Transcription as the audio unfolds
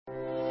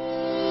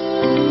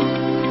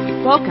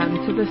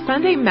Welcome to the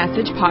Sunday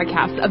Message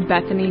podcast of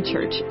Bethany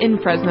Church in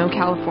Fresno,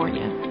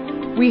 California.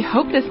 We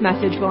hope this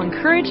message will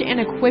encourage and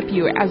equip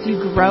you as you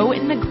grow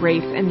in the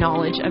grace and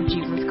knowledge of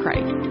Jesus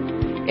Christ.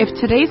 If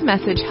today's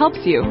message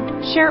helps you,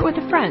 share it with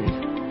a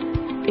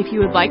friend. If you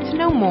would like to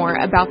know more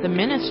about the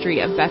ministry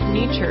of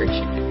Bethany Church,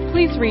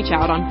 please reach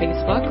out on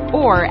Facebook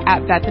or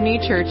at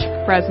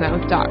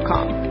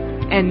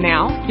BethanyChurchFresno.com. And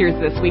now, here's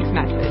this week's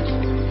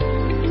message.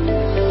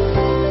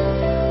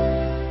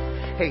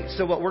 Hey,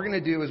 so what we're going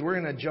to do is we're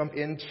going to jump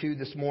into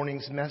this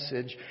morning's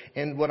message.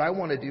 And what I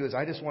want to do is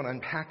I just want to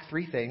unpack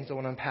three things. I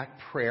want to unpack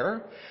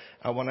prayer.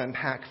 I want to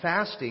unpack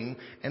fasting.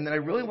 And then I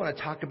really want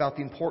to talk about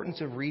the importance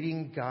of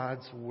reading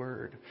God's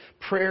Word.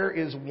 Prayer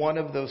is one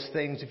of those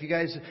things. If you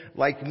guys,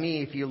 like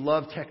me, if you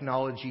love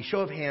technology,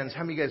 show of hands,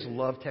 how many of you guys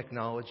love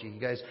technology? You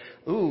guys,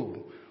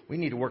 we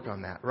need to work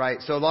on that,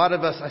 right? So a lot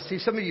of us, I see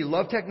some of you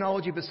love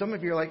technology, but some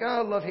of you are like,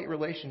 love-hate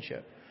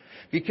relationship.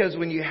 Because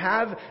when you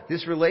have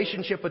this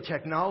relationship with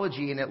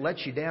technology and it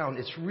lets you down,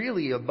 it's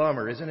really a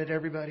bummer, isn't it,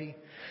 everybody?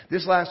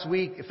 This last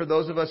week, for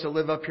those of us that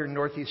live up here in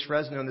Northeast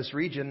Fresno in this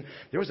region,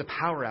 there was a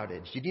power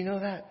outage. Did you know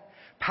that?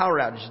 Power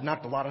outage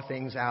knocked a lot of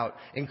things out,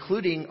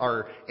 including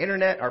our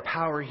internet, our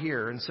power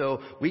here. And so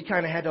we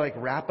kind of had to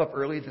wrap up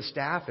early as the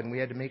staff, and we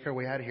had to make our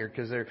way out of here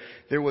because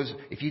there was,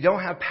 if you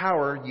don't have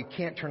power, you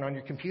can't turn on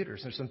your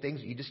computers. There's some things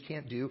that you just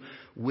can't do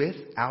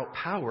without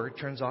power. It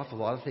turns off a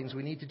lot of things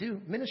we need to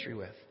do ministry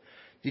with.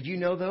 Did you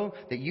know, though,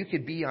 that you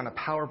could be on a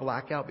power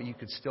blackout, but you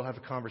could still have a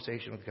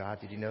conversation with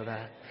God? Did you know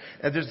that?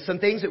 And there's some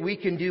things that we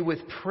can do with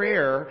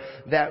prayer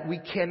that we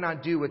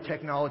cannot do with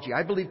technology.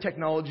 I believe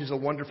technology is a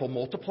wonderful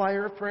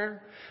multiplier of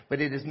prayer,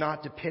 but it is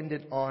not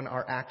dependent on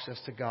our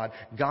access to God.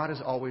 God is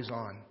always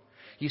on.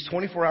 He's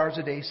 24 hours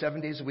a day,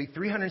 7 days a week,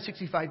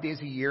 365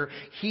 days a year.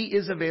 He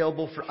is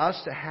available for us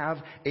to have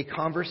a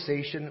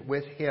conversation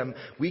with Him.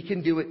 We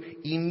can do it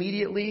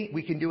immediately.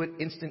 We can do it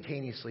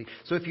instantaneously.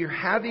 So if you're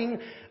having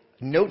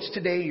notes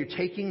today, you're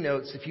taking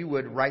notes, if you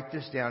would, write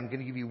this down. I'm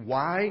going to give you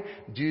why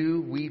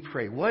do we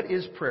pray. What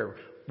is prayer?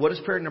 What is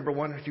prayer? Number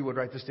one, if you would,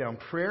 write this down.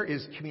 Prayer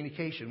is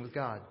communication with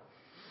God.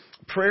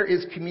 Prayer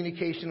is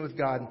communication with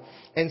God.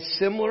 And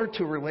similar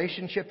to a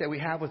relationship that we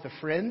have with a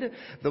friend,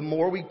 the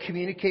more we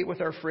communicate with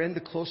our friend,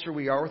 the closer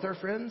we are with our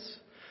friends.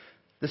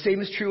 The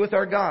same is true with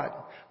our God.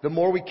 The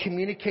more we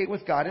communicate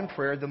with God in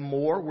prayer, the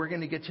more we're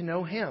going to get to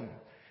know Him.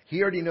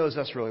 He already knows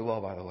us really well,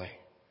 by the way.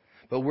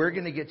 But we're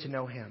going to get to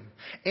know Him.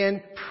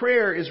 And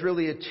prayer is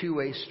really a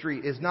two-way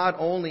street. It's not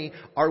only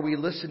are we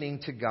listening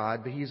to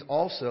God, but He's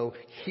also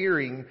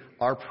hearing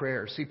our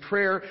prayers. See,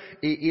 prayer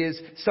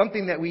is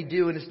something that we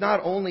do, and it's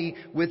not only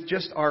with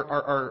just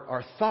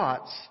our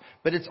thoughts,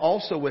 but it's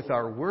also with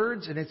our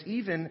words, and it's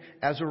even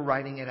as we're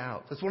writing it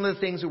out. That's one of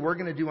the things that we're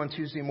going to do on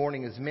Tuesday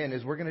morning as men,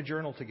 is we're going to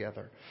journal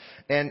together.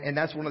 And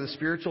that's one of the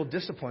spiritual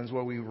disciplines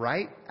where we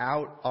write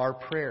out our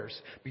prayers.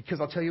 Because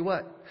I'll tell you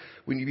what,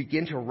 when you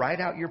begin to write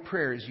out your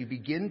prayers, you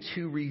begin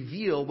to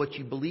reveal what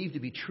you believe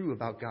to be true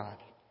about God.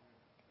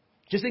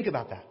 Just think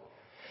about that.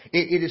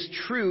 It is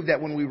true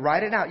that when we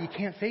write it out, you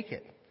can't fake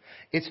it.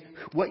 It's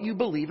what you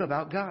believe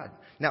about God.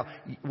 Now,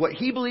 what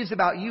He believes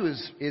about you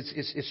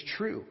is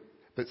true.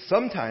 But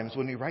sometimes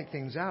when we write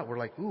things out, we're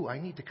like, I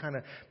need to kind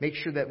of make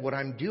sure that what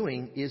I'm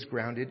doing is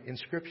grounded in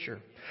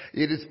Scripture.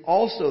 It is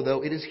also,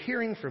 though, it is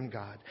hearing from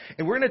God.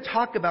 And we're going to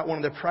talk about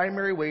one of the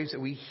primary ways that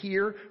we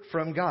hear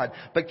from God.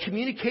 But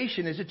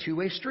communication is a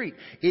two-way street.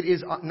 It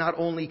is not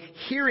only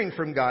hearing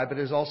from God, but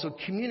it is also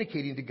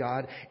communicating to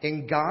God.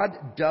 And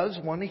God does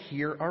want to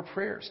hear our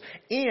prayers.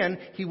 And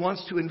He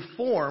wants to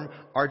inform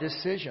our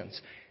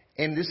decisions.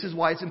 And this is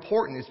why it's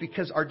important, is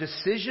because our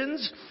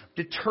decisions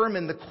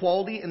determine the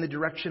quality and the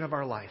direction of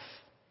our life.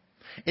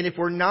 And if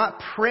we're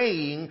not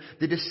praying,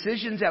 the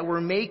decisions that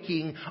we're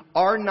making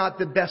are not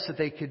the best that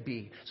they could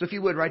be. So if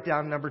you would, write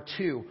down number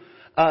 2.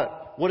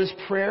 What is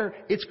prayer?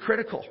 It's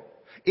critical.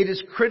 It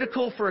is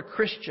critical for a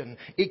Christian.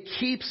 It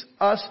keeps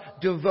us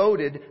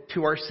devoted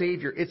to our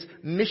Savior. It's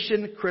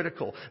mission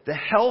critical. The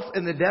health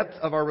and the depth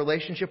of our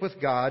relationship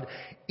with God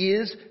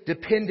is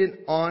dependent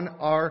on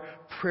our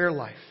prayer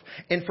life.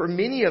 And for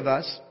many of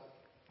us,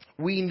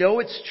 we know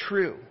it's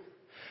true.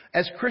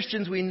 As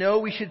Christians, we know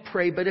we should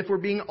pray, but if we're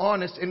being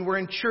honest and we're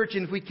in church,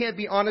 and if we can't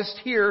be honest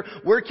here,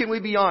 where can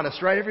we be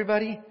honest, right,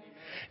 everybody?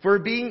 If we're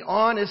being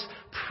honest,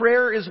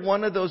 prayer is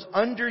one of those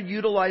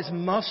underutilized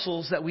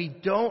muscles that we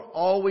don't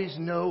always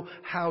know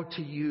how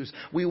to use.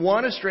 We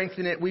want to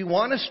strengthen it, we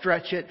want to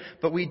stretch it,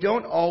 but we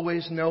don't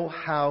always know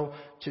how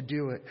to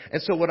do it.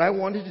 And so what I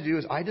wanted to do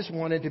is I just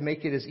wanted to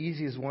make it as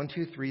easy as 1,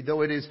 2, 3,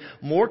 though it is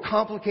more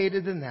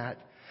complicated than that.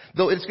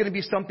 Though it's going to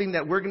be something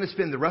that we're going to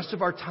spend the rest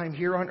of our time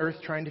here on earth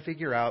trying to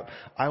figure out,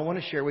 I want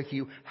to share with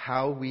you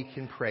how we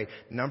can pray.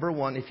 Number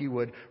 1, if you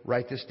would,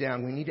 write this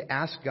down. We need to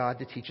ask God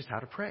to teach us how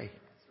to pray.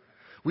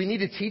 We need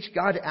to teach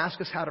God to ask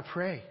us how to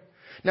pray.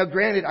 Now,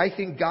 granted, I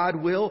think God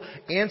will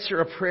answer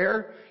a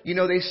prayer. You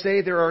know, they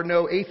say there are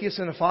no atheists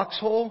in a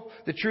foxhole.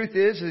 The truth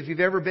is, if you've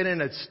ever been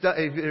in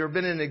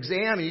an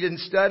exam and you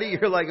didn't study,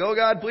 you're like, oh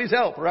God, please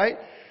help, right?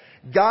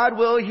 God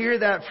will hear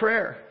that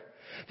prayer.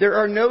 There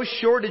are no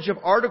shortage of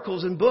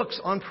articles and books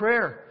on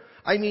prayer.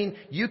 I mean,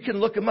 you can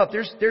look them up.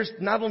 There's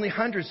not only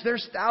hundreds,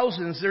 there's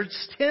thousands.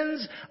 There's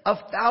tens of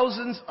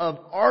thousands of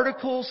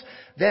articles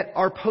that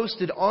are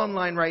posted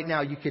online right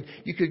now. You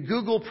could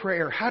Google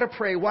prayer, how to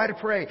pray, why to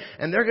pray,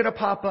 and they're going to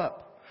pop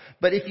up.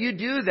 But if you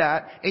do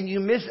that and you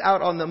miss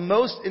out on the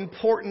most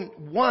important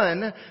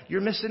one,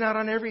 you're missing out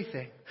on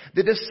everything.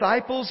 The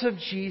disciples of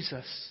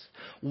Jesus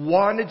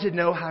wanted to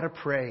know how to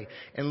pray,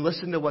 and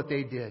listen to what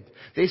they did.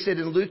 They said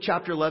in Luke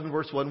chapter 11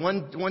 verse 1,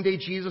 one day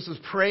Jesus was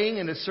praying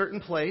in a certain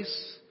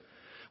place.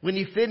 When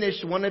he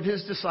finished, one of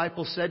his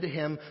disciples said to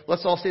him,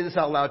 let's all say this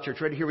out loud, church.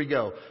 Ready? Here we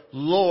go.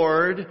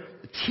 Lord,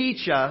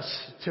 teach us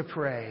to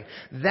pray.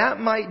 That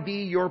might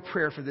be your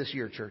prayer for this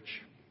year, church.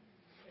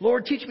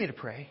 Lord, teach me to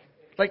pray.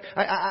 Like,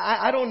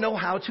 I don't know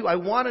how to. I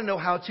want to know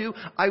how to.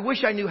 I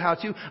wish I knew how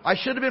to. I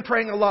should have been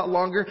praying a lot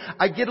longer.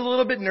 I get a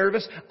little bit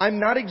nervous. I'm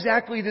not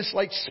exactly this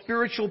like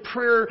spiritual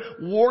prayer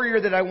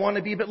warrior that I want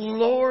to be. But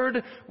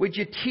Lord, would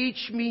you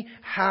teach me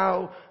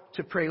how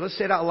to pray? Let's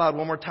say it out loud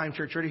one more time,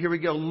 church. Ready? Here we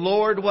go.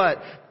 Lord, what?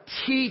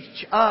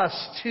 Teach us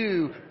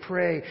to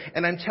pray.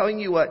 And I'm telling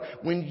you what,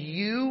 when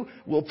you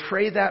will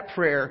pray that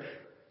prayer,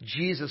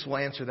 Jesus will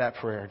answer that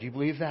prayer. Do you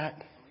believe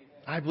that?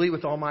 I believe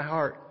with all my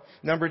heart.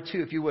 Number 2,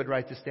 if you would,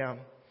 write this down.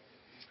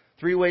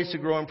 3 ways to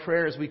grow in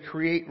prayer is we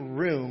create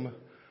room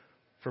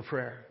for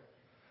prayer.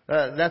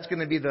 That's going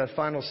to be the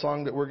final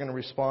song that we're going to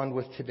respond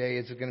with today.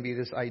 It's going to be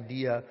this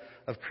idea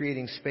of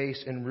creating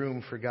space and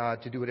room for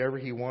God to do whatever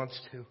He wants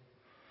to.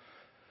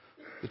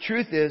 The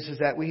truth is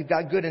that we've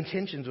got good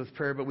intentions with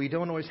prayer, but we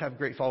don't always have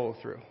great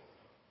follow-through.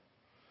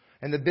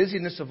 And the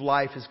busyness of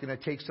life is going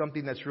to take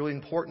something that's really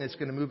important. It's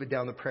going to move it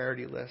down the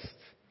priority list.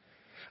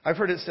 I've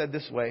heard it said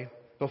this way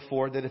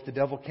before, that if the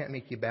devil can't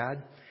make you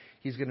bad,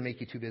 he's going to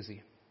make you too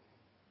busy.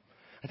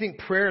 I think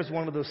prayer is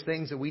one of those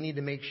things that we need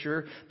to make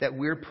sure that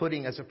we're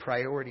putting as a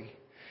priority.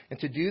 And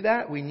to do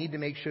that, we need to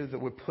make sure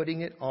that we're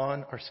putting it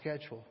on our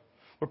schedule.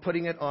 We're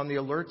putting it on the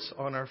alerts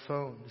on our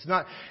phone.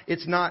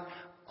 It's not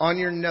on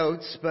your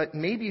notes, but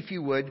maybe if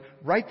you would,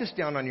 write this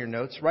down on your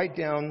notes. Write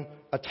down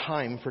a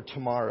time for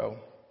tomorrow.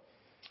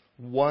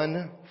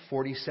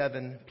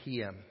 1:47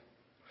 p.m.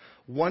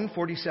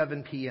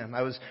 1:47 p.m.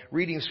 I was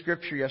reading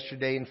scripture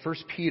yesterday, and 1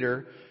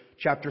 Peter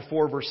chapter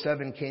 4 verse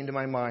 7 came to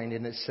my mind,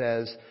 and it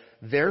says,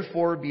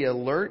 therefore be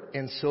alert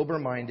and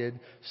sober-minded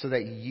so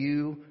that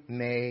you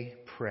may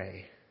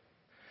pray.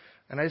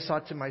 And I just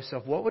thought to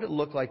myself, what would it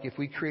look like if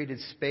we created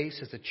space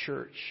as a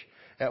church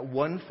at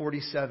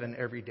 1:47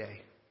 every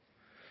day?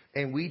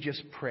 And we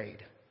just prayed.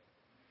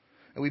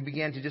 And we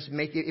began to just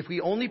make it, if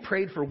we only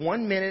prayed for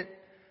 1 minute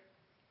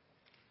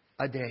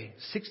a day,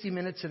 60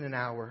 minutes in an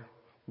hour,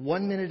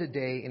 1 minute a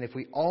day, and if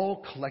we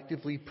all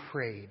collectively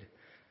prayed,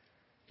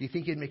 do you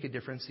think it'd make a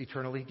difference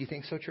eternally? Do you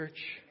think so, church?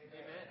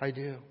 I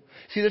do.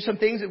 See, there's some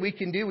things that we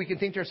can do. We can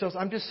think to ourselves,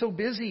 I'm just so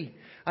busy.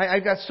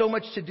 I've got so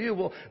much to do.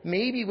 Well,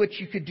 maybe what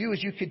you could do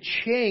is you could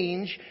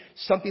change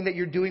something that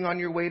you're doing on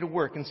your way to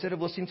work. Instead of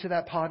listening to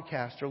that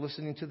podcast or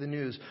listening to the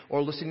news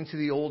or listening to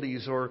the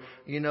oldies or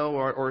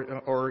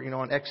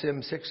on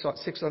XM 6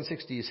 on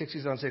 60,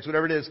 60s on 6,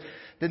 whatever it is,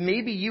 then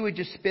maybe you would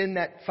just spend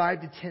that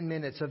 5 to 10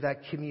 minutes of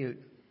that commute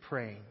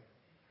praying.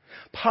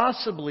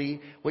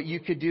 Possibly what you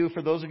could do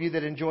for those of you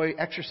that enjoy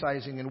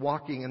exercising and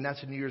walking, and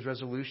that's a New Year's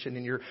resolution,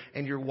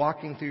 and you're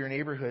walking through your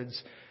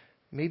neighborhoods,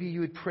 maybe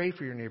you would pray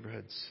for your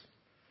neighborhoods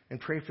and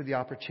pray for the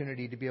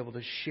opportunity to be able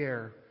to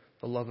share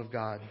the love of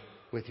God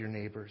with your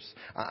neighbors.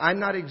 I'm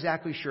not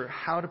exactly sure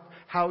how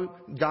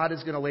God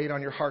is going to lay it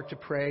on your heart to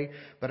pray,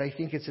 but I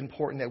think it's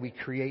important that we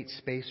create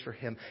space for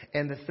Him.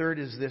 And the third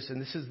is this,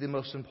 and this is the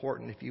most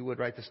important, if you would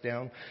write this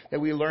down, that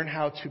we learn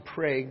how to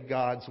pray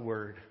God's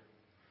Word.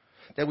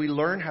 That we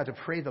learn how to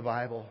pray the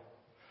Bible.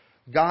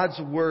 God's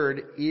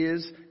Word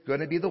is going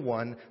to be the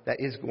one that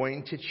is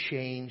going to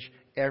change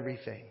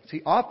everything.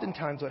 See,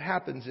 oftentimes what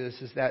happens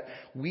is that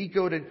we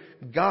go to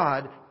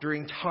God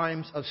during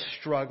times of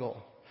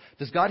struggle.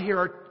 Does God hear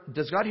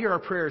our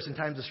prayers in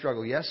times of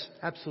struggle? Yes,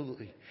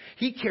 absolutely.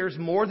 He cares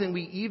more than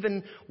we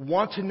even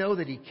want to know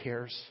that He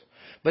cares.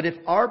 But if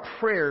our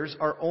prayers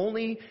are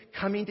only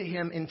coming to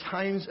Him in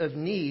times of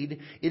need,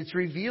 it's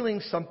revealing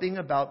something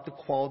about the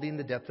quality and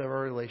the depth of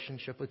our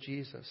relationship with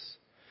Jesus.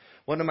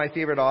 One of my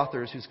favorite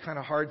authors, who's kind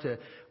of hard to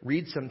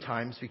read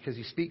sometimes because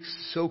he speaks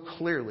so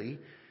clearly,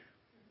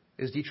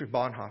 is Dietrich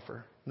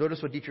Bonhoeffer.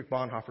 Notice what Dietrich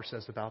Bonhoeffer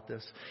says about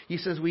this. He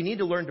says, we need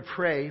to learn to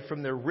pray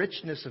from the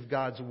richness of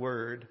God's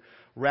Word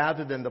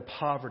rather than the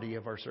poverty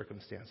of our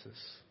circumstances.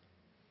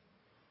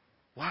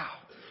 Wow.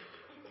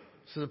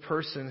 This is a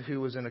person who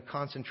was in a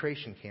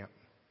concentration camp.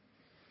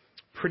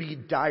 Pretty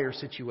dire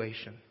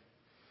situation.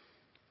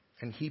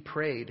 And he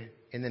prayed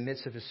in the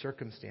midst of his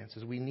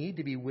circumstances. We need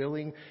to be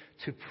willing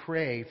to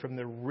pray from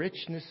the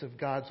richness of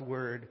God's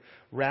Word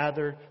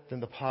rather than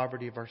the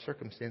poverty of our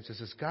circumstances.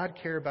 Does God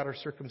care about our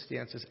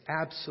circumstances?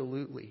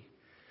 Absolutely.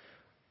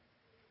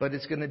 But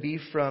it's going to be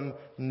from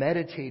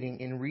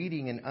meditating and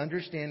reading and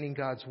understanding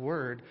God's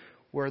Word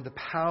where the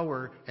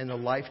power and the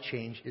life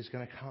change is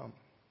going to come.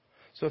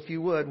 So if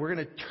you would, we're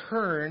going to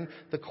turn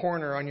the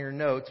corner on your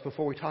notes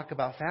before we talk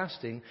about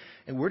fasting,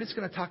 and we're just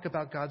going to talk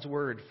about God's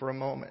Word for a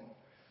moment.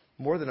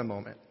 More than a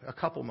moment, a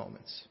couple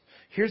moments.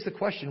 Here's the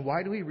question: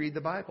 why do we read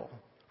the Bible?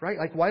 Right?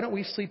 Like, why don't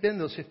we sleep in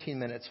those 15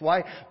 minutes?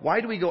 Why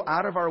do we go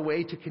out of our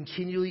way to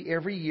continually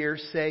every year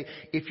say,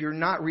 if you're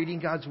not reading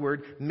God's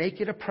Word, make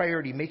it a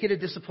priority, make it a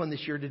discipline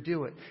this year to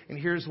do it? And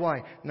here's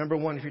why. Number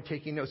one, if you're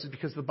taking notes, is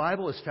because the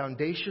Bible is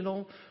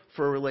foundational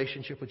for a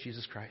relationship with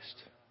Jesus Christ.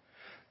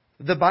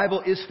 The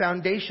Bible is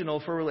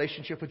foundational for a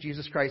relationship with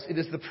Jesus Christ. It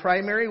is the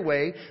primary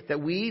way that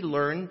we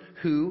learn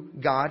who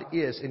God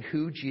is and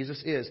who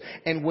Jesus is.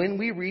 And when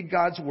we read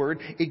God's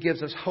Word, it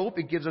gives us hope,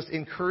 it gives us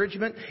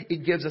encouragement,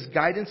 it gives us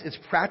guidance, it's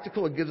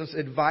practical, it gives us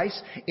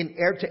advice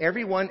to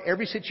everyone,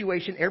 every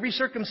situation, every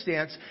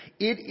circumstance.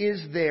 It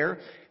is there.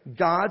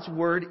 God's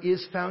Word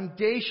is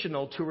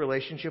foundational to a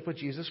relationship with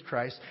Jesus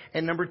Christ.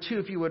 And number two,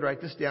 if you would write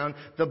this down,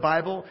 the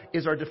Bible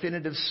is our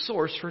definitive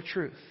source for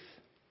truth.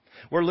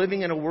 We're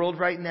living in a world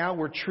right now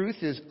where truth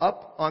is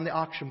up on the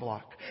auction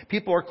block.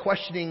 People are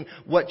questioning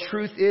what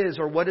truth is,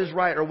 or what is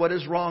right, or what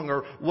is wrong,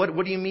 or what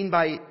do you mean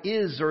by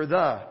is or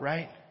the,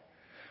 right?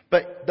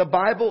 But the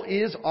Bible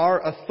is our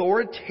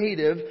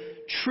authoritative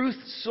truth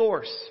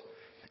source.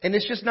 And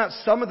it's just not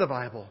some of the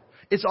Bible.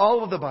 It's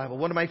all of the Bible.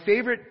 One of my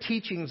favorite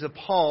teachings of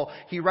Paul,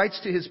 he writes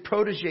to his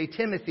protege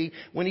Timothy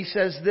when he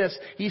says this.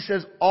 He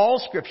says, all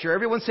Scripture,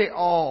 everyone say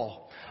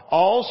all.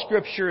 All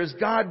Scripture is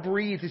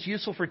God-breathed, is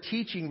useful for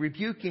teaching,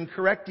 rebuking,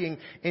 correcting,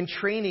 and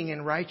training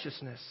in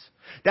righteousness.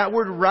 That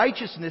word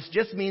righteousness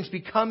just means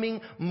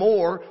becoming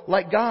more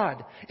like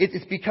God.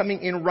 It's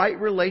becoming in right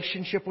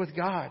relationship with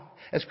God.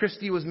 As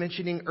Christy was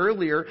mentioning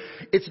earlier,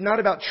 it's not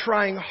about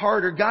trying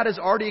harder. God has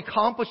already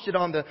accomplished it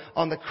on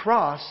the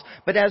cross.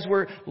 But as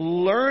we're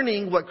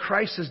learning what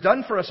Christ has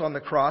done for us on the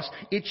cross,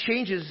 it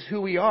changes who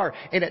we are.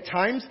 And at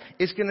times,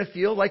 it's going to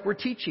feel like we're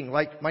teaching,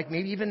 like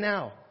maybe even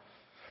now.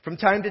 From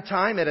time to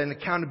time, at an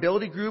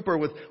accountability group or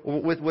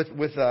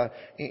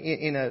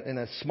in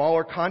a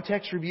smaller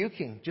context,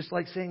 rebuking, just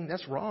like saying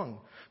that's wrong,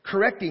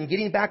 correcting,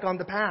 getting back on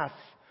the path,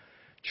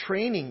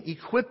 training,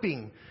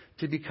 equipping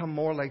to become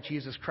more like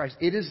Jesus Christ.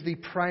 It is the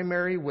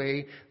primary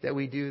way that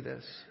we do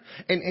this.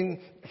 And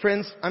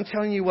friends, I'm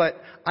telling you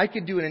what, I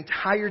could do an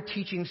entire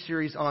teaching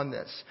series on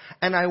this,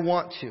 and I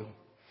want to,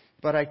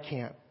 but I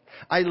can't.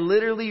 I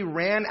literally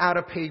ran out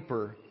of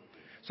paper,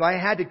 so I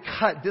had to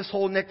cut this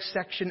whole next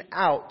section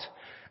out.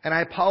 And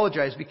I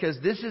apologize because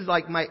this is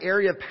like my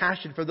area of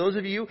passion. For those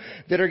of you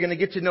that are going to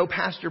get to know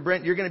Pastor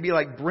Brent, you're going to be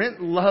like, Brent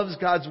loves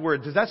God's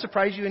Word. Does that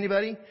surprise you,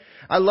 anybody?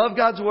 I love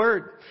God's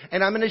Word.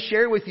 And I'm going to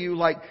share with you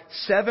like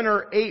 7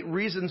 or 8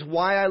 reasons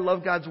why I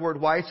love God's Word,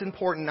 why it's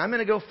important. I'm going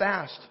to go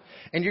fast.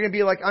 And you're going to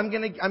be like, I'm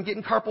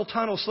getting carpal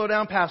tunnel. Slow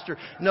down, Pastor.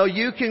 No,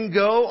 you can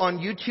go on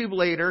YouTube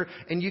later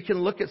and you can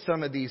look at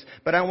some of these.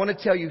 But I want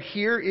to tell you,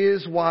 here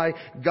is why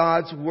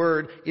God's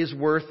Word is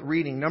worth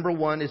reading. Number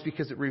one is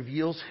because it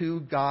reveals who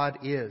God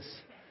is.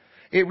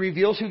 It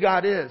reveals who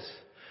God is.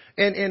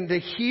 And the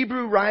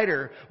Hebrew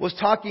writer was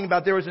talking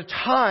about there was a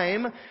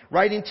time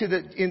writing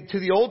into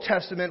the Old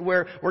Testament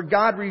where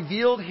God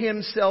revealed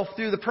Himself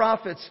through the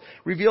prophets,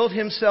 revealed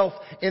Himself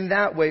in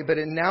that way. But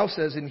it now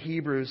says in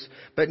Hebrews,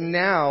 but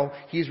now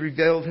He's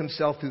revealed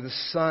Himself through the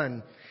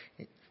Son,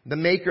 the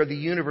maker of the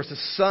universe. The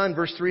Son,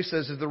 verse 3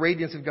 says, is the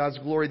radiance of God's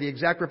glory, the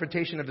exact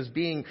representation of His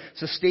being,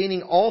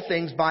 sustaining all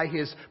things by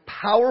His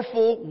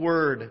powerful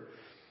word.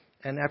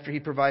 And after He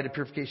provided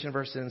purification of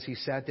our sins, He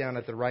sat down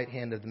at the right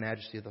hand of the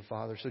majesty of the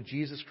Father. So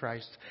Jesus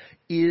Christ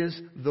is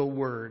the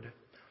Word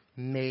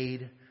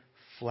made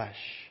flesh.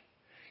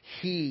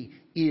 He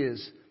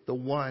is the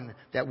one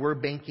that we're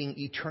banking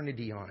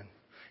eternity on.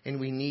 And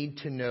we need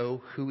to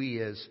know who He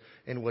is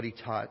and what He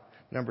taught.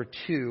 Number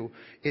two,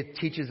 it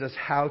teaches us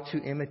how to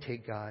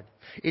imitate God.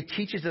 It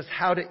teaches us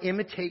how to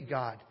imitate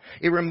God.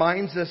 It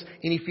reminds us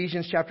in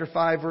Ephesians chapter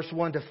 5, verse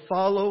 1, to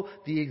follow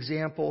the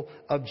example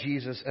of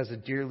Jesus as a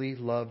dearly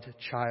loved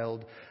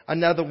child.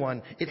 Another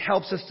one, it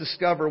helps us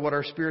discover what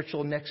our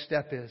spiritual next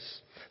step is.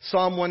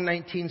 Psalm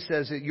 119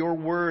 says that your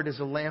word is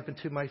a lamp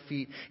unto my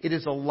feet. It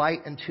is a light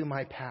unto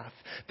my path.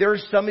 There are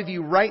some of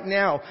you right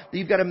now that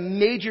you've got a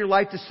major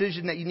life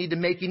decision that you need to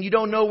make and you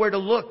don't know where to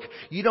look.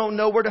 You don't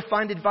know where to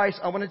find advice.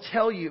 I want to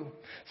tell you,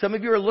 some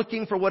of you are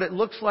looking for what it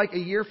looks like a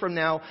year from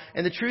now.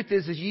 And the truth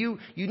is you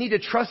need to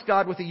trust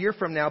God with a year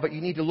from now, but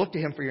you need to look to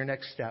Him for your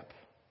next step.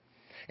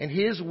 And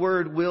His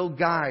word will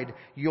guide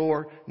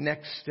your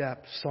next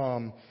step.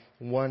 Psalm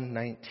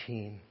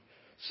 119.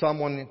 Psalm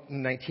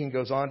 119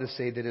 goes on to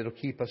say that it'll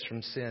keep us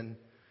from sin.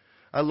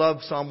 I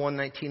love Psalm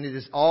 119. It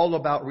is all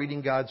about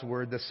reading God's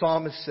Word. The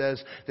psalmist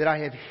says that I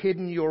have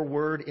hidden your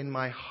word in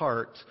my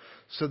heart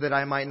so that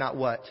I might not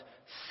what?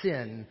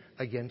 Sin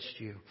against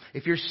you.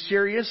 If you're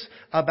serious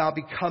about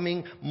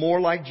becoming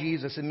more like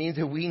Jesus, it means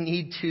that we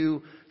need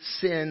to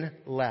sin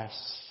less.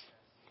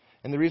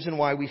 And the reason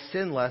why we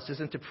sin less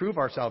isn't to prove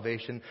our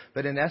salvation,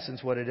 but in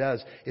essence what it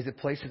does is it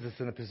places us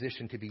in a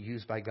position to be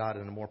used by God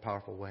in a more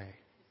powerful way.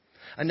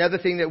 Another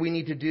thing that we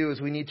need to do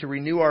is we need to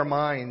renew our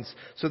minds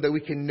so that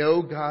we can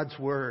know God's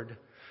Word.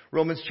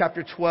 Romans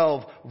chapter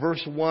 12,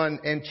 verse 1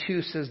 and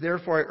 2 says,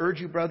 "Therefore I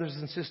urge you, brothers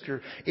and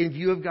sisters, in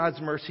view of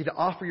God's mercy, to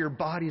offer your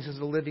bodies as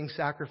a living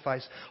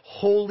sacrifice,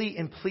 holy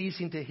and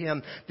pleasing to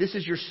Him. This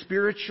is your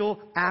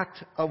spiritual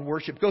act of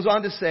worship." It goes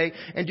on to say,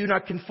 "And do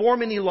not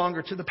conform any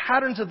longer to the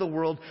patterns of the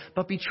world,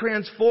 but be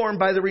transformed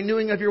by the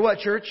renewing of your" what,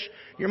 church?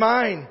 Your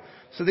mind.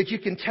 "So that you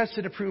can test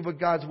and approve what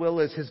God's will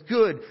is, His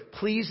good,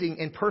 pleasing,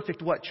 and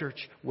perfect" what,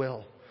 church?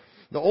 Will.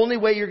 The only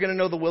way you're going to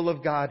know the will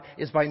of God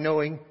is by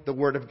knowing the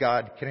Word of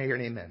God. Can I hear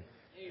an amen?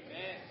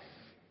 Amen.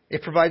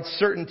 It provides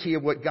certainty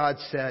of what God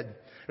said.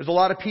 There's a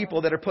lot of people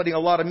that are putting a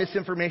lot of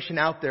misinformation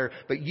out there,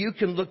 but you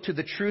can look to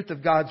the truth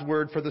of God's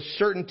Word for the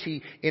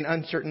certainty in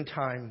uncertain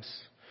times.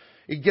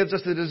 It gives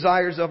us the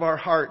desires of our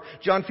heart.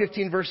 John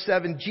 15 verse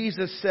 7,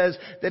 Jesus says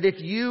that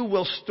if you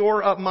will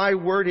store up my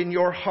word in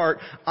your heart,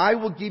 I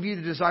will give you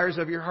the desires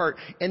of your heart.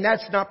 And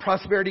that's not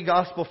prosperity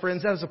gospel,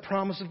 friends. That is a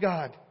promise of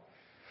God.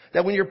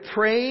 That when you're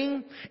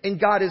praying and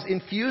God is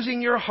infusing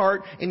your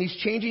heart and He's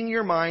changing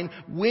your mind,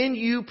 when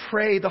you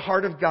pray the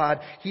heart of God,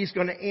 He's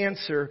going to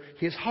answer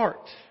His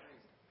heart.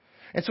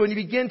 And so when you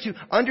begin to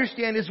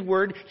understand His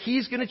Word,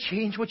 He's going to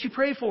change what you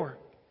pray for.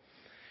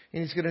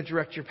 And He's going to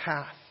direct your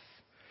path.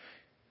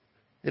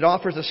 It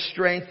offers us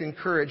strength and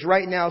courage.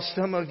 Right now,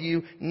 some of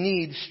you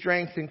need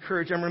strength and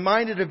courage. I'm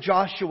reminded of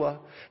Joshua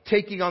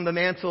taking on the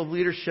mantle of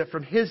leadership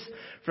from his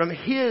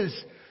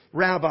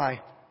rabbi.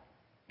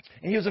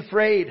 And he was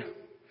afraid.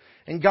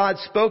 And God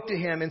spoke to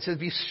him and said,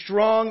 "Be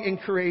strong and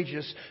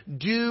courageous.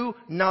 Do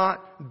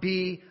not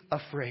be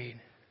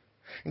afraid."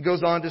 And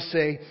goes on to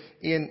say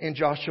in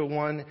Joshua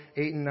 1,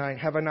 8 and 9,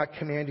 "Have I not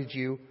commanded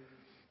you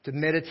to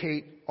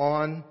meditate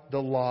on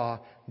the law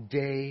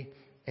day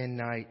and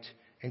night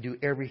and do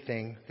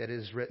everything that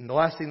is written?" The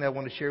last thing that I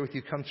want to share with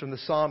you comes from the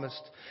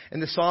psalmist.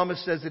 And the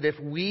psalmist says that if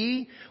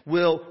we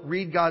will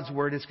read God's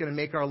Word, it's going to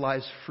make our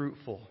lives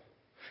fruitful.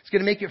 It's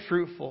going to make it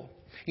fruitful.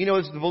 You know,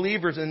 as the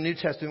believers in the New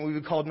Testament, we've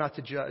been called not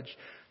to judge,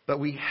 but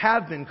we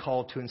have been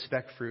called to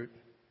inspect fruit.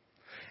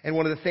 And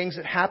one of the things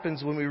that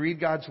happens when we read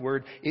God's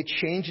Word, it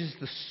changes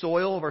the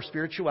soil of our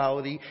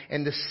spirituality,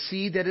 and the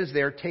seed that is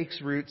there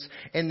takes roots,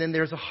 and then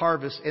there's a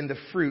harvest, and the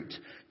fruit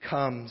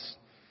comes.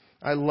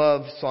 I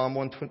love Psalm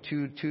 1,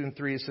 2 and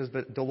 3. It says,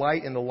 "But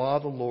delight in the law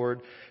of the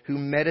Lord, who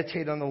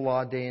meditate on the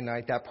law day and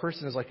night. That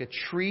person is like a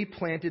tree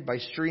planted by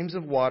streams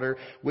of water,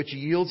 which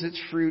yields its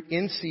fruit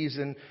in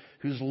season,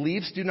 whose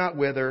leaves do not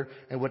wither,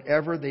 and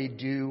whatever they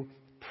do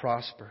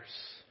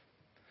prospers."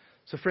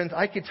 So friends,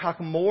 I could talk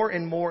more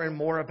and more and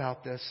more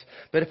about this,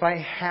 but if I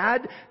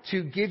had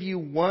to give you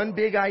one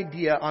big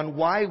idea on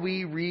why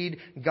we read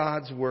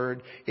God's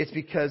Word, it's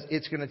because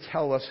it's going to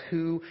tell us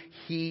who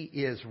He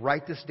is.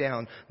 Write this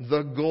down.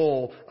 The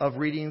goal of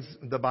reading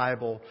the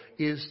Bible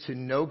is to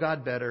know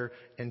God better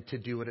and to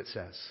do what it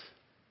says.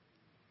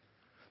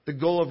 The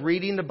goal of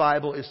reading the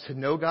Bible is to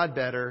know God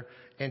better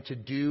and to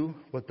do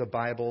what the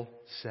Bible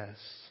says.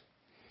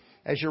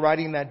 As you're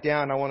writing that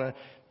down, I want to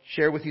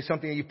share with you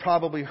something that you've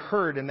probably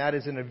heard, and that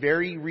is in a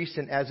very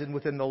recent, as in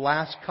within the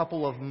last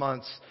couple of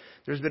months,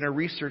 there's been a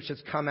research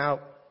that's come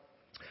out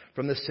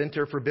from the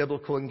Center for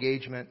Biblical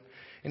Engagement.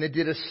 And it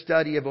did a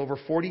study of over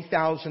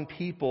 40,000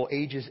 people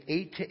ages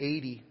 8 to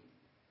 80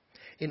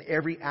 in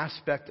every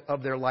aspect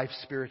of their life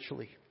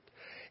spiritually.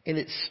 And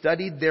it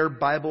studied their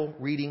Bible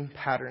reading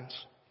patterns.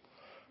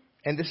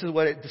 And this is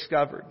what it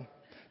discovered.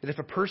 That if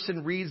a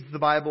person reads the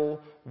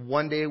Bible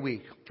one day a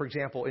week, for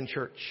example, in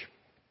church,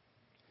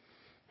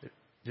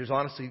 there's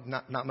honestly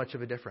not much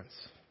of a difference.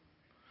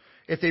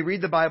 If they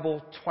read the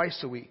Bible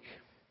twice a week,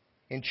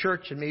 in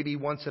church and maybe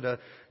once at a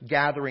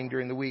gathering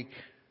during the week,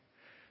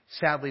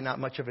 sadly not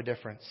much of a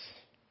difference.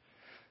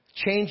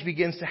 Change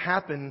begins to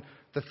happen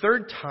the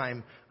third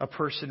time a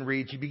person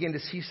reads. You begin to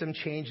see some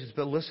changes,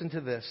 but listen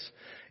to this.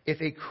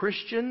 If a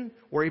Christian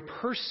or a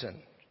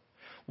person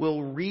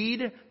will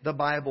read the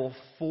Bible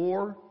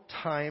 4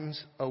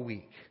 times a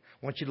week,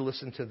 I want you to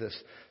listen to this.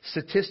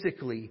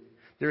 Statistically,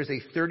 there is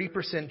a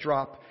 30%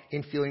 drop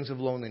in feelings of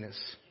loneliness.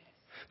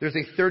 There's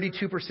a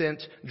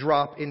 32%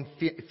 drop in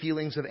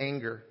feelings of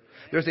anger.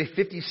 There's a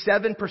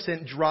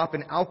 57% drop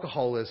in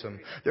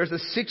alcoholism. There's a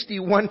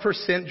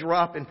 61%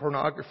 drop in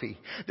pornography.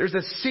 There's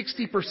a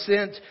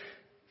 60%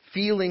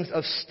 feelings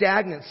of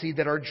stagnancy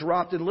that are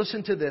dropped. And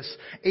listen to this.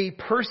 A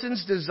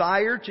person's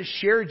desire to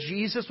share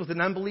Jesus with an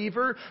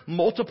unbeliever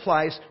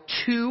multiplies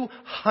 200%.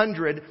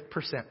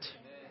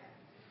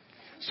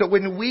 So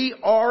when we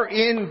are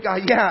in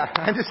God,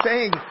 I'm just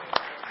saying,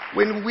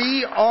 when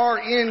we are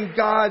in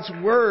God's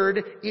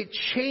Word, it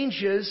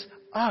changes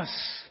us.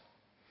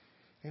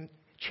 And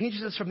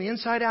changes us from the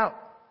inside out.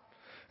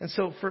 And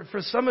so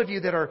for some of you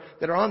that are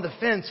on the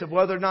fence of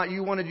whether or not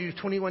you want to do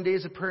 21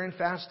 days of prayer and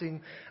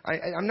fasting,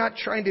 I'm not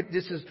trying to,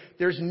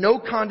 there's no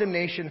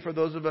condemnation for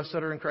those of us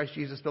that are in Christ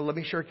Jesus, but let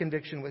me share a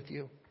conviction with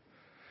you.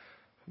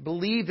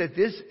 Believe that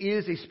this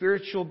is a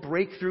spiritual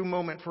breakthrough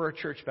moment for our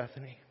church,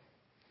 Bethany.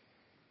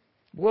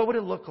 What would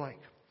it look like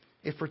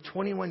if for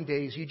 21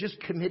 days you just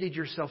committed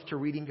yourself to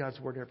reading God's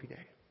Word every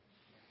day?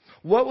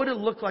 What would it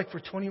look like for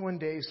 21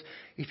 days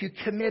if you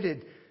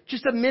committed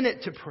just a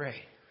minute to pray?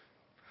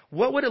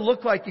 What would it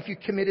look like if you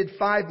committed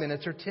 5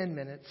 minutes or 10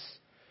 minutes?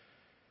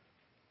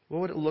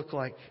 What would it look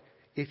like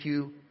if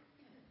you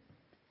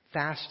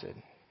fasted?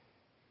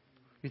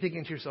 You're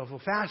thinking to yourself,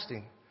 well,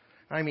 fasting.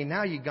 I mean,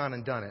 now you've gone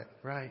and done it,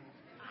 right?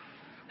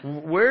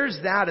 Where's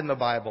that in the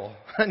Bible?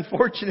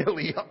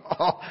 Unfortunately,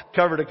 all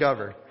cover to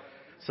cover.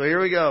 So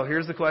here we go.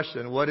 Here's the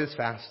question. What is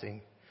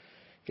fasting?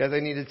 Guys, I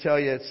need to tell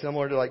you, it's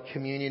similar to like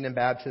communion and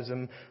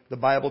baptism. The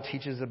Bible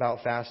teaches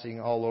about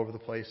fasting all over the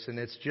place. And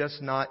it's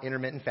just not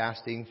intermittent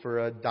fasting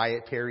for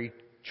dietary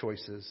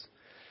choices.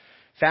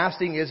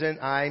 Fasting isn't,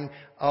 I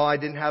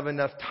didn't have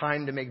enough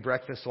time to make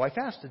breakfast, so I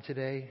fasted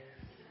today.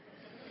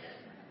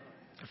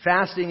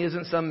 Fasting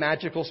isn't some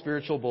magical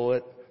spiritual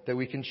bullet that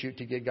we can shoot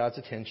to get God's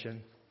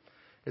attention.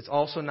 It's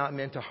also not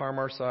meant to harm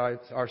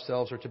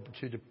ourselves or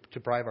to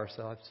deprive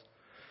ourselves.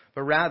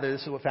 But rather,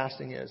 this is what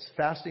fasting is.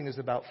 Fasting is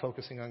about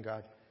focusing on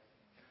God.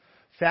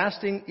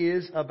 Fasting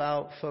is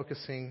about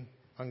focusing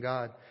on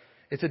God.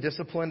 It's a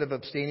discipline of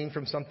abstaining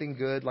from something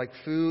good like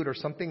food or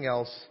something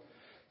else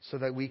so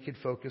that we could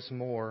focus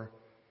more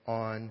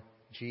on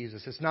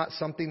Jesus. It's not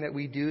something that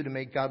we do to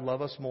make God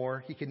love us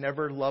more. He can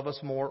never love us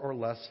more or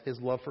less. His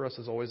love for us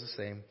is always the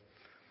same.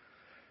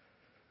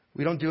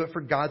 We don't do it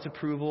for God's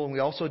approval, and we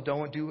also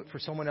don't do it for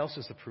someone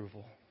else's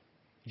approval.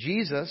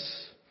 Jesus,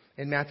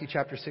 in Matthew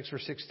chapter 6,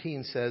 verse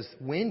 16, says,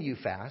 when you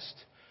fast,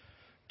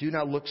 do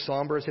not look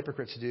somber as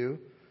hypocrites do.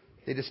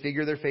 They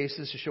disfigure their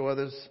faces to show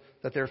others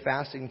that they're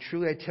fasting.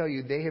 Truly, I tell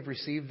you, they have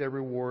received their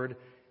reward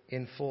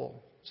in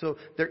full. So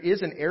there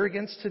is an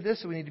arrogance to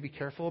this that we need to be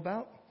careful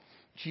about.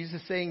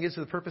 Jesus is saying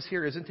the purpose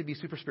here isn't to be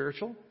super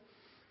spiritual.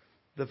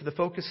 The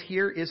focus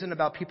here isn't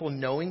about people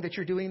knowing that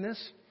you're doing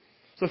this.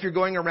 So if you're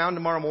going around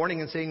tomorrow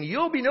morning and saying,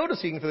 you'll be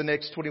noticing for the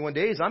next 21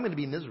 days, I'm going to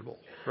be miserable,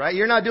 right?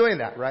 You're not doing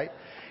that, right?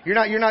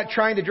 You're not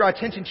trying to draw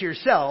attention to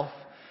yourself,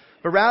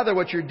 but rather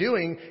what you're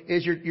doing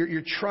is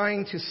you're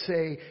trying to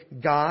say,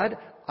 God,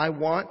 I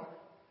want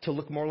to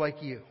look more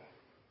like you.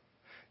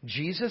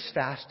 Jesus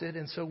fasted,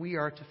 and so we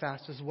are to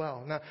fast as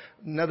well. Now,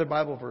 another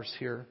Bible verse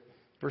here,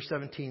 verse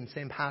 17,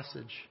 same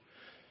passage.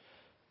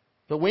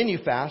 But when you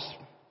fast,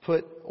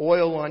 put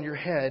oil on your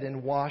head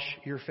and wash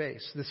your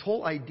face. This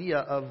whole idea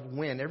of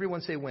when.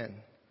 Everyone say when.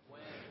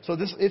 So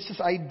it's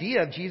this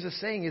idea of Jesus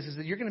saying is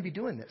that you're going to be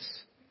doing this.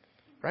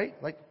 Right?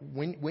 Like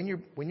when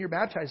you're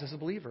baptized as a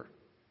believer.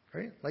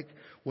 Right? Like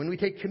when we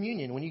take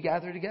communion, when you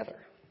gather together.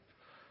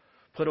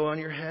 Put oil on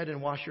your head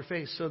and wash your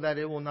face so that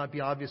it will not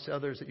be obvious to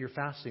others that you're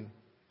fasting.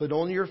 But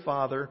only your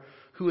Father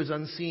who is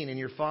unseen and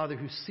your Father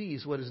who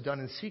sees what is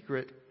done in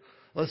secret.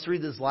 Let's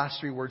read these last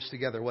three words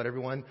together. What,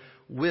 everyone?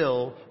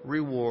 Will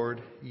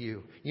reward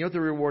you. You know what the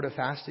reward of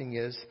fasting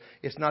is?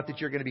 It's not that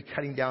you're going to be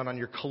cutting down on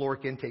your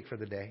caloric intake for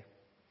the day.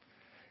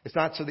 It's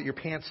not so that your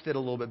pants fit a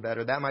little bit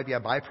better. That might be a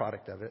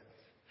byproduct of it.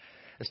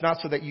 It's not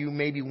so that you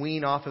maybe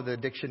wean off of the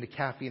addiction to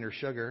caffeine or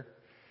sugar.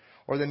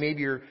 Or that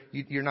maybe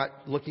you're not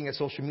looking at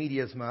social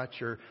media as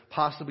much. Or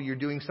possibly you're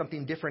doing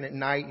something different at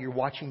night. You're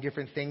watching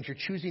different things. You're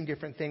choosing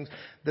different things.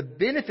 The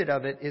benefit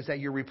of it is that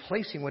you're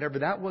replacing whatever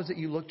that was that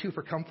you looked to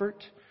for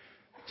comfort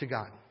to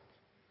God.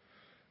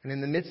 And in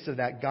the midst of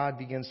that, God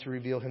begins to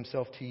reveal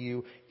Himself to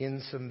you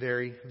in some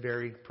very,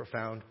 very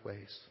profound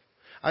ways.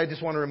 I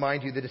just want to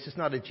remind you that it's just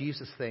not a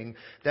Jesus thing,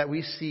 that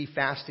we see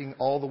fasting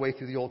all the way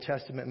through the Old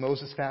Testament.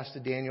 Moses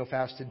fasted, Daniel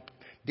fasted,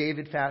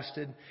 David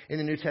fasted. In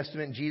the New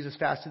Testament, Jesus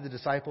fasted, the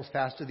disciples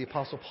fasted, the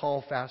Apostle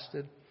Paul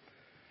fasted.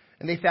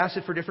 And they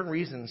fasted for different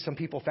reasons. Some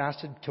people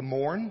fasted to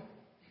mourn.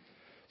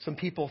 Some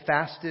people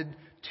fasted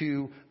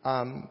to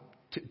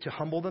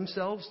humble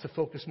themselves, to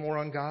focus more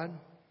on God.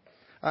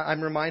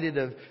 I'm reminded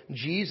of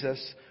Jesus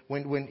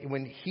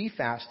when He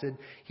fasted.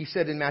 He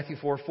said in Matthew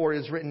 4:4, it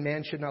is written,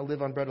 man should not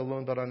live on bread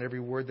alone, but on every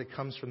word that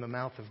comes from the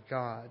mouth of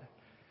God.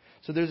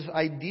 So there's this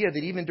idea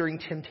that even during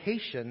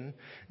temptation,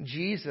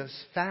 Jesus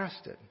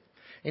fasted.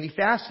 And He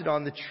fasted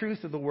on the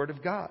truth of the Word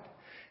of God.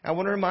 I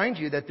want to remind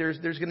you that there's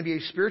going to be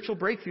a spiritual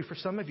breakthrough for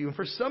some of you. And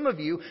for some of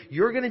you,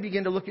 you're going to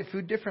begin to look at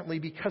food differently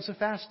because of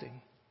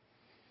fasting.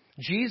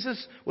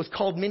 Jesus was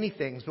called many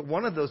things, but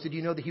one of those, did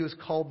you know that He was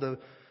called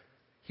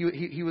He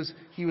was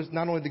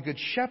not only the Good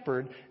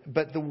Shepherd,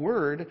 but the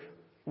Word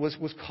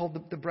was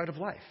called the bread of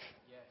life.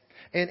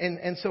 Yes.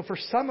 And so for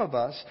some of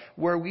us,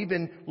 where we've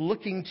been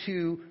looking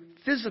to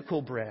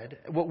physical bread,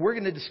 what we're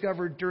going to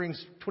discover during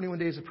 21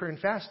 days of prayer and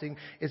fasting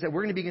is that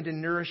we're going to begin to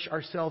nourish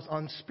ourselves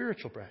on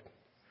spiritual bread,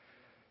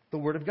 the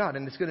Word of God.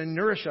 And it's going to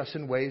nourish us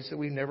in ways that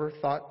we've never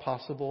thought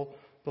possible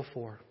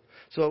before.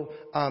 So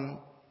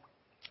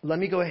let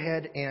me go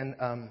ahead and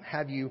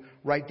have you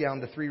write down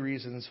the 3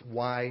 reasons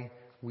why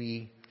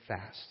we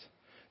fast.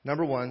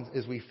 Number 1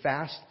 is we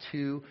fast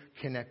to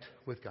connect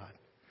with God.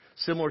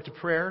 Similar to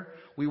prayer,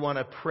 we want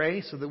to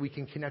pray so that we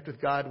can connect with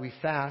God. We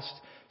fast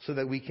so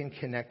that we can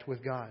connect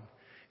with God.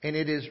 And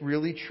it is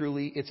really,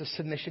 truly, it's a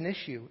submission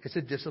issue. It's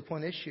a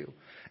discipline issue.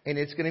 And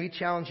it's going to be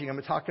challenging. I'm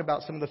going to talk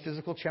about some of the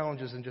physical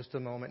challenges in just a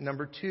moment.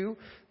 Number 2,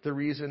 the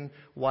reason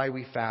why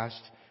we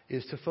fast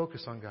is to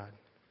focus on God.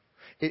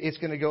 It's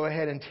going to go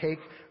ahead and take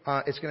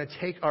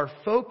our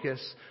focus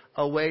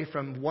away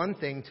from one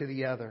thing to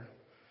the other.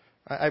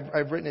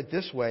 I've written it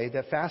this way,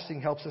 that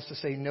fasting helps us to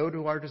say no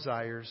to our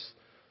desires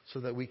so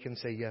that we can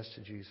say yes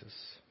to Jesus.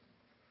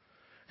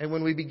 And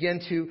when we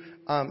begin to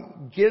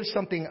give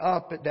something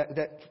up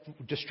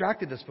that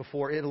distracted us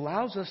before, it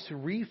allows us to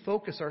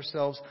refocus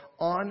ourselves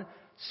on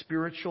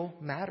spiritual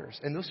matters.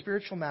 And those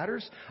spiritual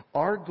matters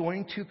are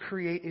going to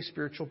create a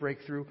spiritual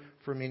breakthrough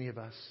for many of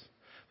us.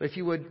 But if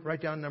you would,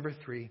 write down number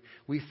 3.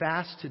 We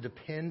fast to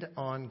depend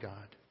on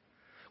God.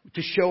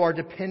 To show our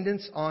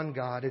dependence on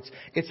God.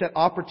 It's that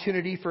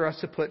opportunity for us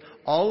to put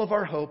all of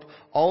our hope,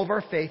 all of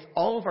our faith,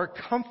 all of our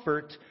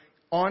comfort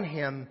on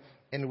Him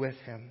and with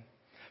Him.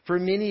 For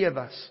many of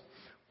us,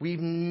 we've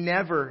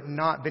never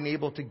not been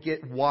able to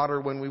get water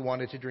when we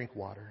wanted to drink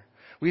water.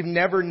 We've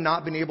never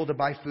not been able to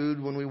buy food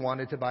when we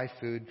wanted to buy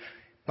food.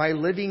 By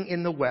living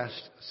in the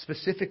West,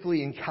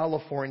 specifically in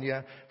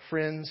California,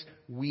 friends,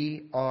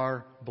 we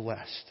are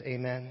blessed.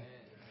 Amen.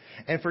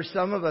 And for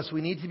some of us,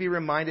 we need to be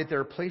reminded there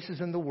are places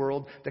in the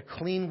world that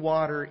clean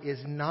water is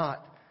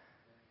not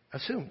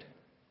assumed.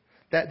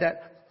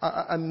 That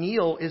a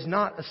meal is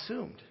not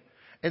assumed.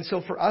 And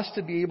so for us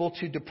to be able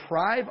to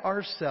deprive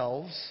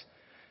ourselves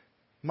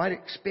might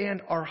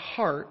expand our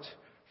heart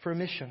for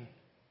mission.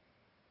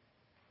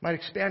 Might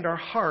expand our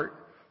heart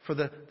for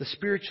the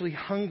spiritually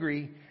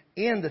hungry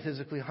and the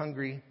physically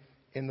hungry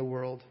in the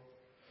world.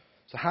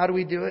 So how do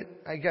we do it?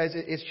 Guys,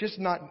 it's just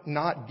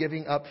not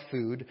giving up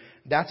food.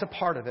 That's a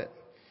part of it.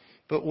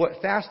 But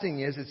what fasting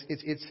is,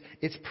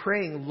 it's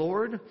praying,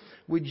 Lord,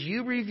 would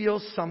you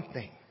reveal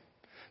something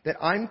that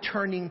I'm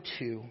turning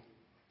to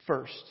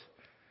first?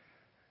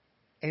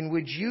 And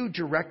would you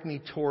direct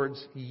me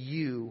towards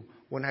you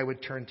when I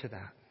would turn to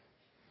that?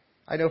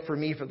 I know for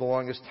me, for the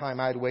longest time,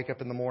 I'd wake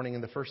up in the morning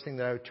and the first thing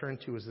that I would turn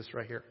to was this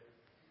right here.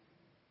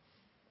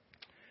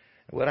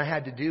 What I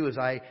had to do is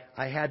I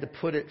had to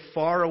put it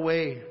far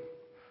away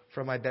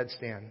from my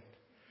bedstand.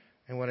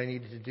 And what I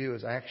needed to do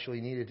is I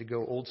actually needed to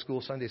go old school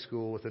Sunday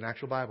school with an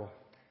actual Bible.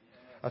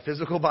 A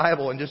physical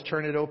Bible, and just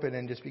turn it open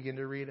and just begin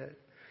to read it.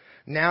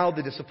 Now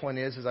the discipline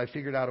is I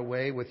figured out a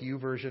way with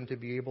YouVersion to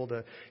be able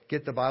to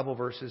get the Bible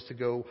verses to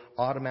go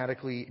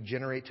automatically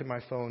generate to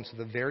my phone. So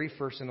the very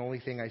first and only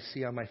thing I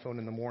see on my phone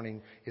in the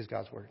morning is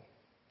God's Word.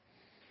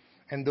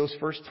 And those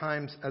first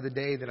times of the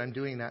day that I'm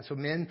doing that. So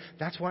men,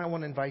 that's why I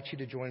want to invite you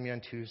to join me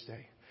on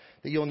Tuesday.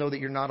 That you'll know that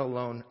you're not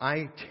alone.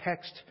 I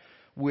text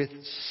with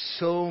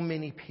so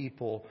many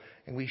people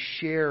and we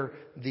share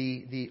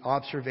the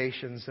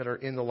observations that are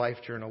in the Life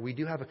Journal. We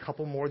do have a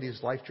couple more of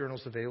these Life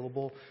Journals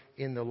available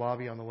in the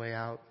lobby on the way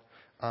out.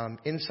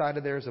 Inside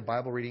of there is a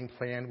Bible reading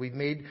plan. We've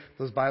made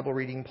those Bible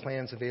reading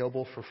plans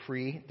available for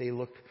free. They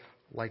look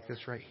like this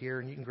right here,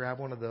 and you can grab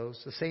one of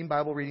those. The same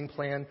Bible reading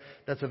plan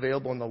that's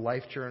available in the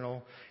Life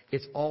Journal.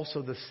 It's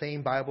also the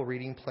same Bible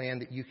reading plan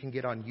that you can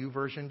get on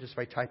YouVersion just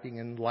by typing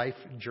in Life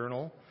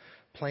Journal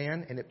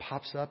plan, and it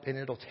pops up, and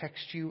it'll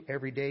text you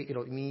every day.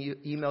 It'll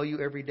email you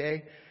every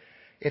day.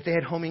 If they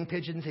had homing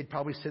pigeons, they'd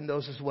probably send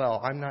those as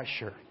well. I'm not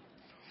sure.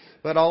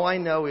 But all I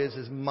know is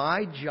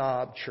my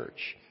job, church,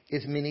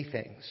 is many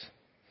things.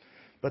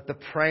 But the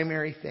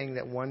primary thing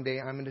that one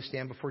day I'm going to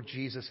stand before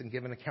Jesus and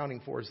give an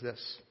accounting for is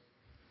this.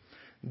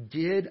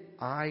 Did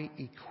I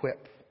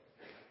equip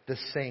the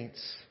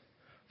saints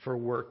for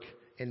work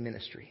and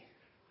ministry?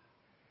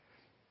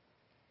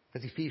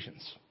 That's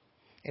Ephesians.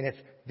 And if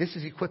this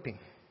is equipping.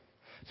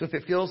 So if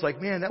it feels like,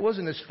 man, that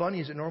wasn't as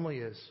funny as it normally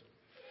is.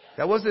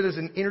 That wasn't as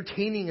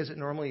entertaining as it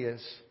normally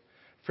is.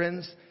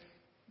 Friends,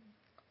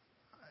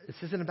 this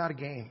isn't about a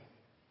game.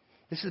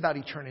 This is about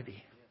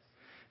eternity.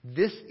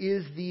 This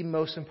is the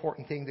most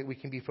important thing that we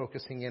can be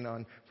focusing in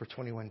on for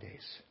 21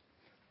 days.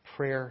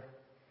 Prayer,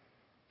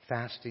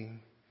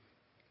 fasting,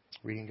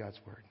 reading God's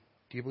Word.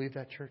 Do you believe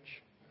that, church?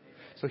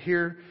 So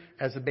here,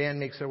 as the band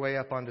makes their way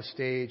up onto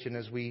stage and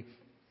as we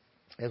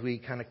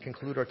kind of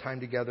conclude our time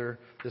together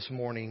this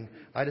morning,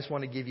 I just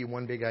want to give you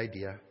one big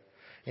idea.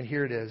 And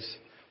here it is.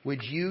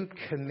 Would you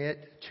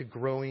commit to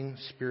growing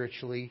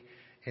spiritually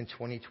in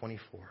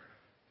 2024?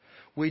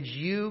 Would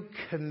you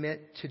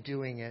commit to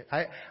doing it?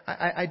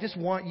 I just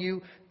want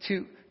you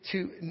to,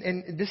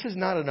 and this is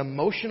not an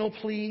emotional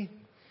plea.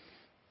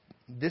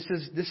 This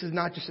is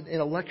not just an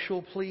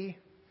intellectual plea.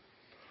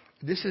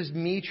 This is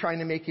me trying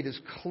to make it as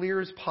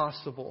clear as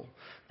possible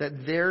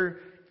that there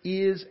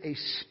is a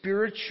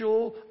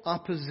spiritual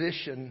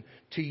opposition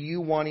to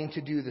you wanting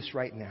to do this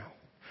right now.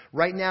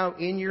 Right now,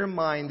 in your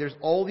mind, there's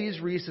all these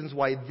reasons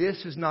why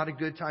this is not a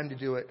good time to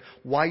do it,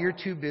 why you're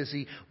too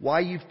busy, why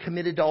you've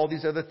committed to all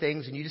these other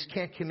things, and you just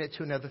can't commit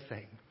to another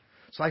thing.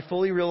 So I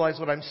fully realize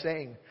what I'm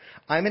saying.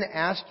 I'm going to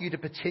ask you to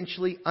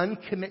potentially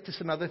uncommit to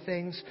some other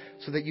things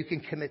so that you can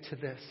commit to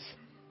this.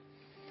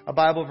 A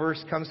Bible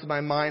verse comes to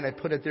my mind. I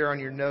put it there on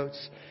your notes.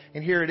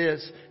 And here it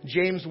is.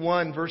 James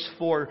 1, verse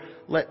 4.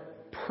 Let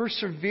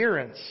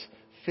perseverance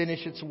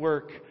finish its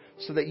work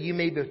so that you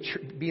may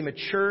be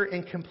mature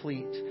and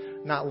complete,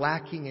 not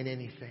lacking in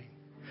anything.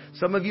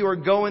 Some of you are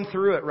going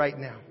through it right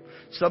now.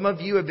 Some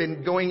of you have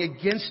been going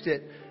against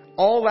it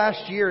all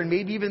last year and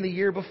maybe even the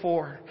year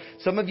before.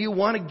 Some of you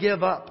want to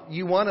give up.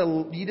 You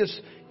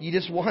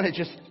just want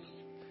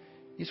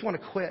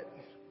to quit.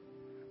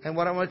 And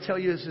what I want to tell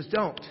you is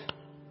don't.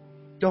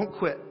 Don't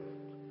quit.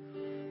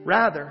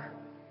 Rather,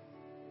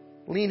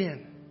 lean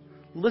in.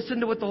 Listen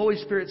to what the Holy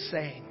Spirit's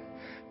saying.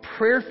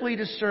 Prayerfully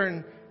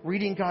discern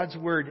reading God's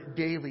Word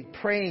daily,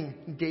 praying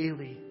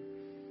daily,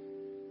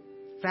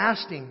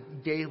 fasting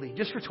daily,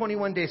 just for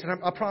 21 days.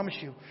 And I promise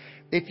you,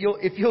 if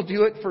you'll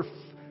do it for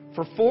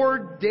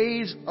 4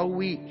 days a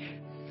week,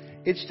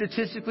 it's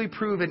statistically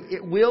proven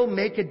it will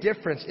make a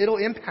difference. It'll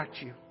impact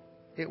you.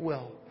 It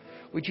will.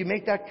 Would you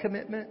make that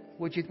commitment?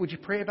 Would you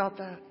pray about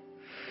that?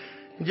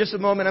 In just a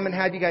moment, I'm going to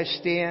have you guys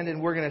stand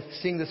and we're going to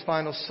sing this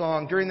final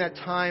song. During that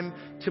time,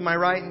 to my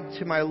right and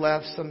to my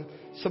left, some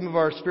of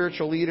our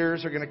spiritual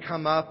leaders are going to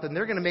come up and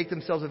they're going to make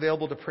themselves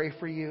available to pray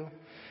for you.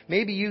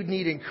 Maybe you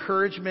need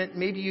encouragement.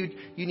 Maybe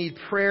you need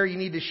prayer. You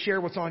need to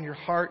share what's on your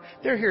heart.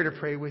 They're here to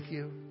pray with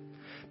you.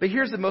 But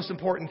here's the most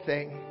important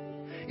thing.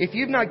 If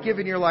you've not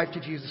given your life to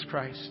Jesus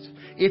Christ,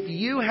 if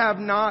you have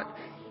not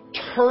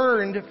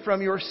turned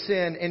from your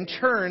sin and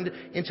turned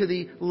into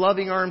the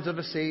loving arms of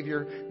a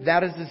Savior,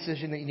 that is the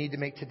decision that you need to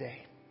make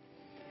today.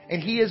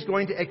 And He is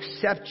going to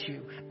accept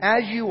you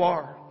as you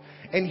are.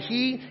 And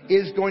He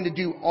is going to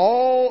do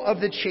all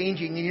of the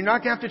changing. And you're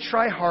not going to have to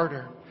try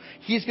harder.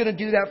 He's going to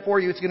do that for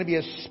you. It's going to be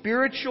a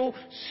spiritual,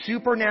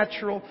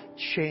 supernatural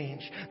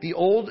change. The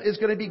old is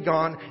going to be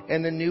gone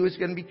and the new is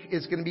going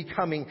to be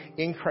coming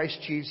in Christ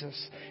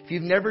Jesus. If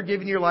you've never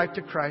given your life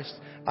to Christ,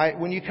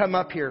 when you come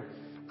up here,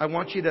 I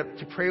want you to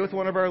pray with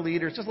one of our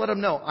leaders. Just let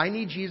them know, I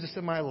need Jesus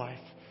in my life.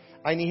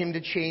 I need Him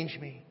to change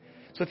me.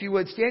 So if you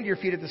would, stand to your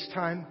feet at this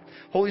time.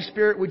 Holy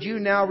Spirit, would you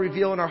now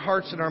reveal in our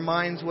hearts and our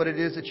minds what it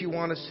is that you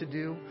want us to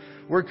do?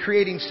 We're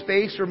creating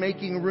space. We're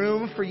making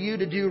room for you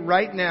to do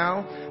right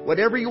now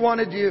whatever you want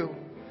to do.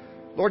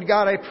 Lord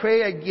God, I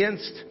pray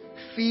against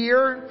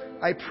fear.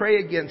 I pray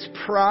against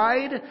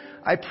pride.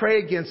 I pray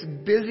against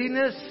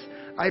busyness.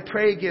 I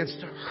pray against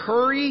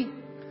hurry.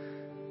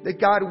 That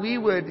God, we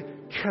would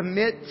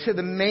commit to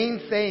the main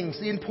things,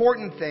 the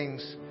important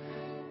things.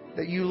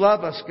 That you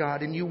love us,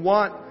 God, and you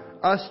want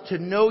us to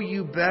know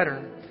you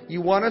better.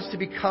 You want us to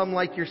become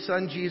like your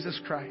Son, Jesus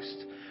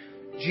Christ.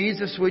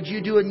 Jesus, would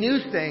you do a new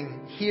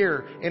thing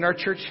here in our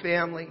church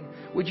family?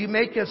 Would you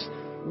make us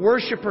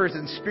worshipers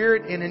in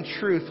spirit and in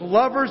truth,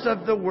 lovers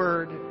of the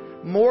Word,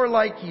 more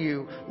like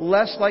you,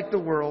 less like the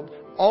world,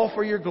 all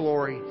for your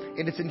glory.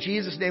 And it's in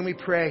Jesus' name we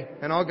pray.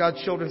 And all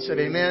God's children said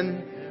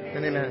amen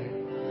and amen.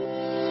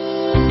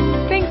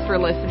 Thanks for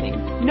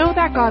listening. Know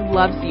that God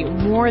loves you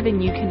more than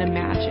you can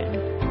imagine.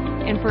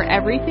 And for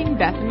everything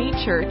Bethany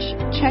Church,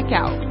 check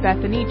out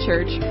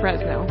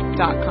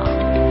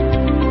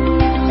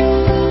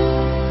BethanyChurchFresno.com.